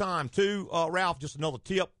 most of the time, too, Ralph, just another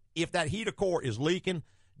tip, if that heater core is leaking,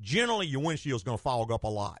 generally your windshield's going to fog up a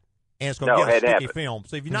lot. And it's going to get a sticky film.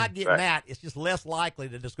 So if you're not getting that, it's just less likely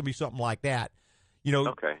that it's going to be something like that. You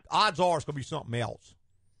know, odds are it's going to be something else.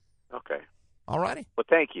 Okay. All righty. Well,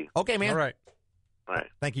 thank you. Okay, man. All right.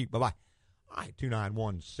 Thank you. Bye-bye. All right,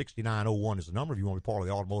 291-6901 is the number if you want to be part of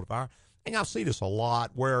the automotive hour. And I see this a lot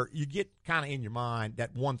where you get kind of in your mind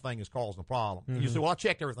that one thing is causing the problem. And you say, well, I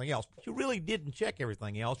checked everything else. But you really didn't check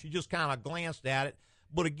everything else. You just kind of glanced at it.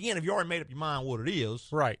 But again, if you already made up your mind what it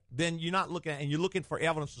is, then you're not looking at, and you're looking for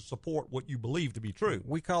evidence to support what you believe to be true.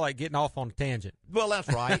 We call it getting off on a tangent. Well,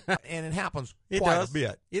 that's right, and it happens quite a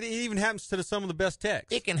bit. It even happens to some of the best techs.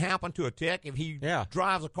 It can happen to a tech if he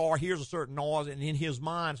drives a car, hears a certain noise, and in his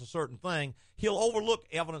mind it's a certain thing. He'll overlook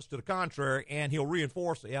evidence to the contrary, and he'll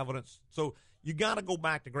reinforce the evidence. So you got to go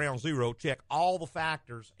back to ground zero, check all the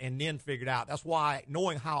factors, and then figure it out. That's why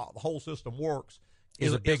knowing how the whole system works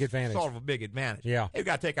is a big advantage. Sort of a big advantage. Yeah. Hey, we've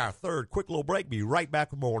got to take our third quick little break. Be right back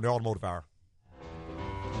with more on the Automotive Hour.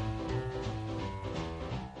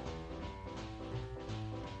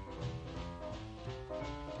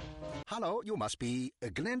 Hello, you must be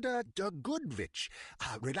Glenda Goodrich.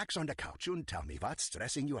 Relax on the couch and tell me what's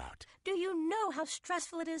stressing you out. Do you know how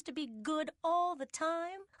stressful it is to be good all the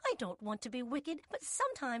time? I don't want to be wicked, but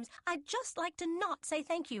sometimes I'd just like to not say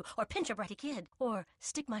thank you, or pinch a bratty kid, or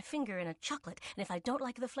stick my finger in a chocolate, and if I don't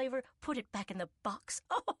like the flavor, put it back in the box.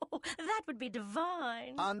 Oh, that would be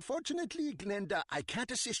divine. Unfortunately, Glenda, I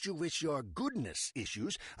can't assist you with your goodness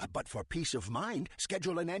issues, but for peace of mind,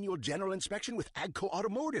 schedule an annual general inspection with AGCO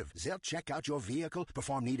Automotive. They'll check out your vehicle,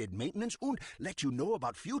 perform needed maintenance, and let you know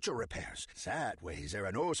about future repairs. That way, there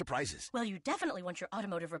are no surprises. Well, you definitely want your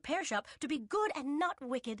automotive repair shop to be good and not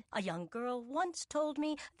wicked. A young girl once told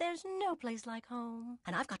me there's no place like home.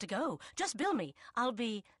 And I've got to go. Just bill me. I'll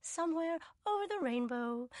be somewhere over the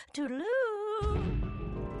rainbow. Toodaloo!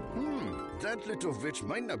 That little witch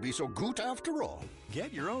might not be so good after all.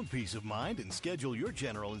 Get your own peace of mind and schedule your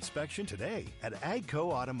general inspection today at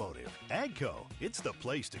AGCO Automotive. AGCO, it's the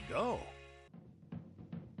place to go.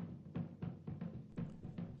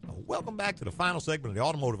 Welcome back to the final segment of the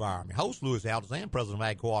Automotive Hour. I'm your host, Louis Altazan, president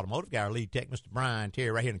of AGCO Automotive. Got our lead tech, Mr. Brian Terry,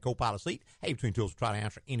 right here in the co-pilot seat. Hey, between two of us, we'll try to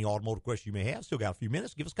answer any automotive question you may have. Still got a few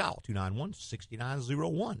minutes. Give us a call,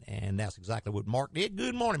 291-6901. And that's exactly what Mark did.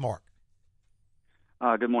 Good morning, Mark.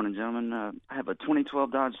 Good morning, gentlemen. I have a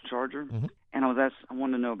 2012 Dodge Charger, and I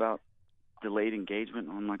wanted to know about delayed engagement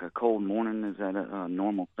on like a cold morning. Is that a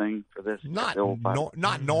normal thing for this? Not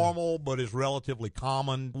normal, but is relatively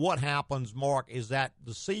common. What happens, Mark, is that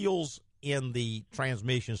the seals in the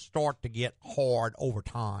transmission start to get hard over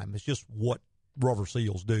time. It's just what rubber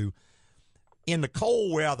seals do. In the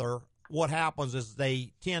cold weather, what happens is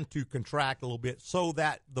they tend to contract a little bit so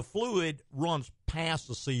that the fluid runs past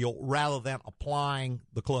the seal rather than applying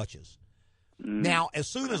the clutches. Now, as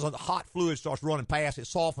soon as a hot fluid starts running past, it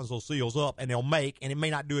softens those seals up, and they'll make, and it may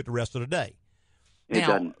not do it the rest of the day.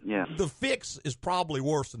 The fix is probably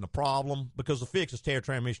worse than the problem because the fix is tear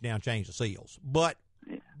transmission down, change the seals. But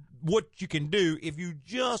what you can do if you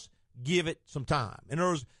just give it some time. In other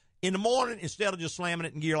words, in the morning, instead of just slamming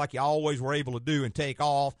it in gear like you always were able to do and take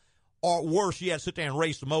off, or worse yet, sit there and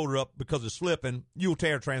race the motor up because it's slipping, you'll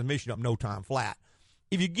tear transmission up no time flat.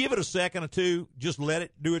 If you give it a second or two, just let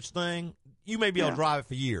it do its thing, you may be able to drive it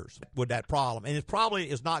for years with that problem. And it probably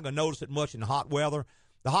is not going to notice it much in the hot weather.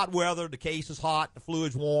 The hot weather, the case is hot, the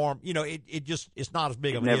fluid's warm. You know, it's not as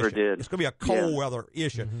big of an issue. It's going to be a cold weather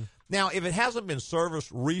issue. Now, if it hasn't been serviced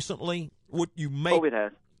recently, what you may... Oh, it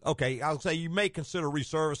has. Okay, I'll say you may consider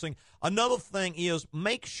reservicing. Another thing is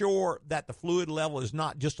make sure that the fluid level is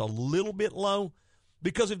not just a little bit low,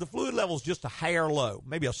 because if the fluid level is just a hair low,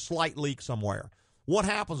 maybe a slight leak somewhere, what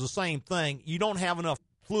happens the same thing, you don't have enough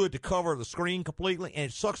fluid to cover the screen completely, and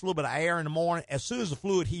it sucks a little bit of air in the morning. As soon as the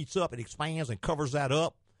fluid heats up, it expands and covers that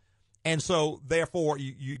up, and so therefore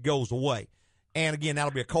it goes away. And again,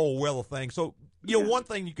 that'll be a cold weather thing. So, one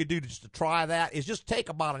thing you could do just to try that is just take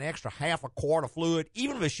about an extra half a quart of fluid,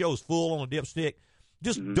 even if it shows full on a dipstick,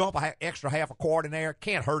 just dump an extra half a quart in there.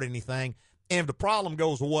 Can't hurt anything. And if the problem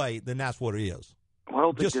goes away, then that's what it is. Well, I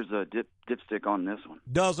don't think there's a dipstick on this one.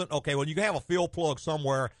 Doesn't? Okay, well, you can have a fill plug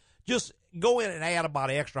somewhere. Just go in and add about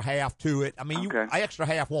an extra half to it. I mean, an extra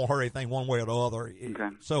half won't hurt anything one way or the other.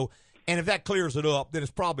 So, and if that clears it up, then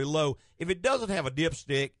it's probably low. If it doesn't have a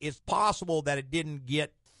dipstick, it's possible that it didn't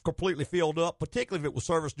get completely filled up, particularly if it was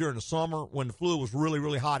serviced during the summer when the fluid was really,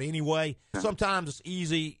 really hot anyway. Sometimes it's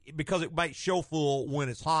easy because it might show full when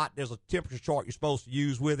it's hot. There's a temperature chart you're supposed to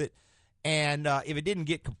use with it. And if it didn't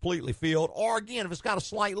get completely filled, or again, if it's got a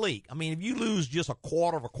slight leak, I mean, if you lose just a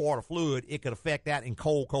quarter of a quart of fluid, it could affect that in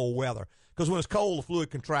cold weather. Because when it's cold, the fluid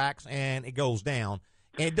contracts and it goes down,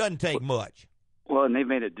 and it doesn't take much. Well, and they've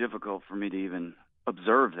made it difficult for me to even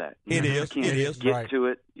observe that. It is. Get to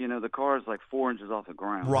it. You know, the car is like 4 inches off the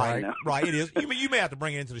ground. Right. It is. You may have to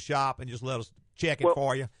bring it into the shop and just let us check it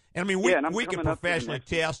for you. And I mean, we can professionally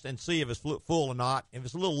test and see if it's full or not. If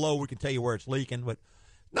it's a little low, we can tell you where it's leaking, but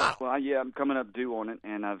not. Well, yeah, I'm coming up due on it,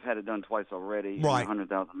 and I've had it done twice already.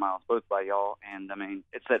 100,000 miles, both by y'all. And I mean,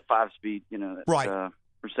 it's that 5-speed,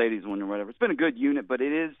 Mercedes one or whatever. It's been a good unit, but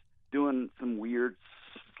it is doing some weird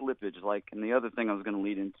slippage. And the other thing I was going to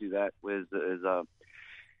lead into that is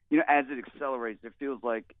as it accelerates, it feels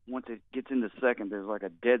like once it gets into second, there's like a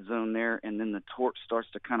dead zone there, and then the torque starts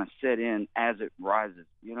to kind of set in as it rises.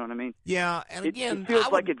 You know what I mean? Yeah, and again, it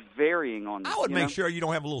feels like it's varying on. I would make sure you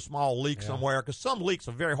don't have a little small leak somewhere, because some leaks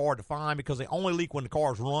are very hard to find because they only leak when the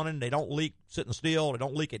car's running. They don't leak sitting still. They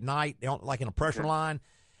don't leak at night. They don't like in a pressure line.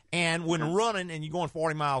 And when running and you're going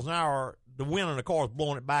 40 miles an hour, the wind in the car is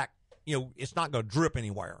blowing it back. It's not going to drip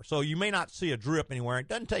anywhere. So you may not see a drip anywhere. It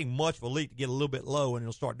doesn't take much of a leak to get a little bit low, and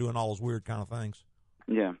it'll start doing all those weird kind of things.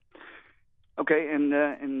 Yeah. Okay, and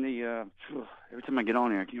every time I get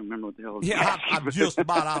on here, I can't remember what the hell. I'm just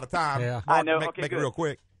about out of time. Yeah. Mark, I know. Make it real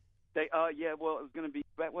quick. Well, it was going to be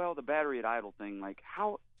the battery at idle thing. Like,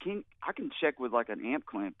 I can check with like an amp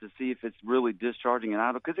clamp to see if it's really discharging at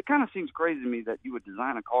idle, because it kind of seems crazy to me that you would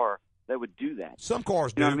design a car that would do that. Some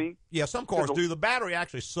cars do. You know what I mean? Yeah, some cars do. The battery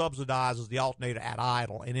actually subsidizes the alternator at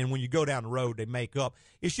idle, and then when you go down the road, they make up.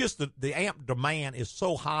 It's just the amp demand is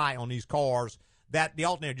so high on these cars that the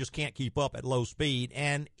alternator just can't keep up at low speed.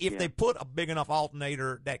 And if they put a big enough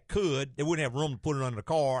alternator that could, they wouldn't have room to put it under the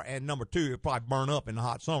car. And number two, it'd probably burn up in the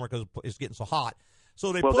hot summer because it's getting so hot.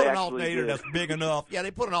 So they put an alternator that's big enough. Yeah,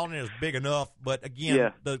 they put an alternator that's big enough. But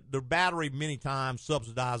again, the battery many times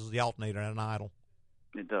subsidizes the alternator at an idle.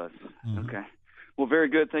 It does. Mm-hmm. Okay. Well, very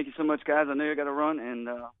good. Thank you so much, guys. I know you got to run, and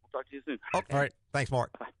we'll talk to you soon. Okay. All right. Thanks,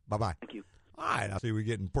 Mark. Bye-bye. Thank you. All right, I see we're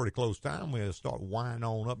getting pretty close time. We'll start winding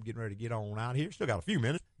on up, getting ready to get on out here. Still got a few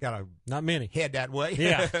minutes. Not many. Head that way.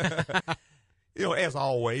 Yeah. As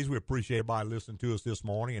always, we appreciate everybody listening to us this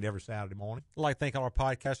morning and every Saturday morning. I'd like to thank all our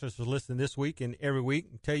podcasters for listening this week and every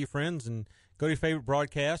week. Tell your friends and go to your favorite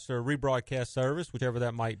broadcast or rebroadcast service, whichever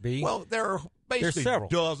that might be. Well, there are basically several.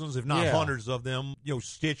 dozens, if not hundreds of them.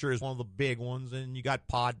 Stitcher is one of the big ones, and you got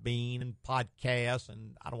Podbean and Podcasts,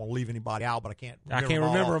 and I don't want to leave anybody out, but I can't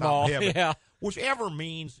remember them all. Yeah. Whichever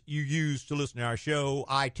means you use to listen to our show,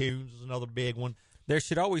 iTunes is another big one. There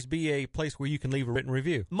should always be a place where you can leave a written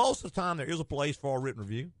review. Most of the time, there is a place for a written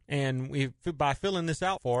review. And by filling this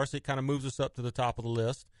out for us, it kind of moves us up to the top of the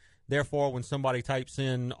list. Therefore, when somebody types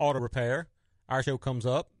in auto repair, our show comes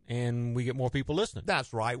up, and we get more people listening.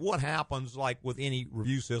 That's right. What happens, like with any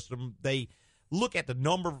review system, they look at the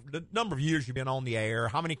number of years you've been on the air,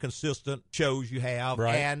 how many consistent shows you have,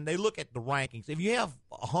 and they look at the rankings. If you have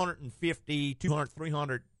 150, 200,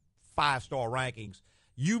 300 5-star rankings,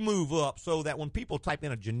 you move up so that when people type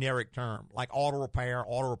in a generic term like auto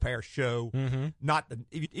repair show,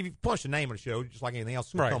 if you punch the name of the show, just like anything else,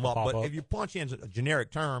 it's going to come up. But if you punch in a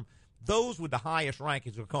generic term, those with the highest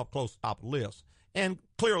rankings will come up close to the top of the list. And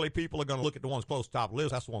clearly, people are going to look at the ones close to the top of the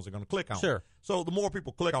list. That's the ones they're going to click on. Sure. So the more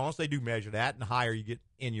people click on us, they do measure that, and the higher you get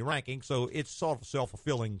in your ranking. So it's sort of a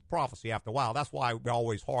self-fulfilling prophecy after a while. That's why we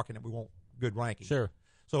always harken that we want good rankings. Sure.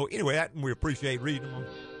 So anyway, we appreciate reading them.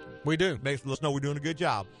 We do. Makes us know we're doing a good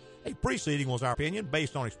job. Hey, preceding was our opinion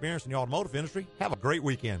based on experience in the automotive industry. Have a great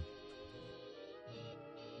weekend.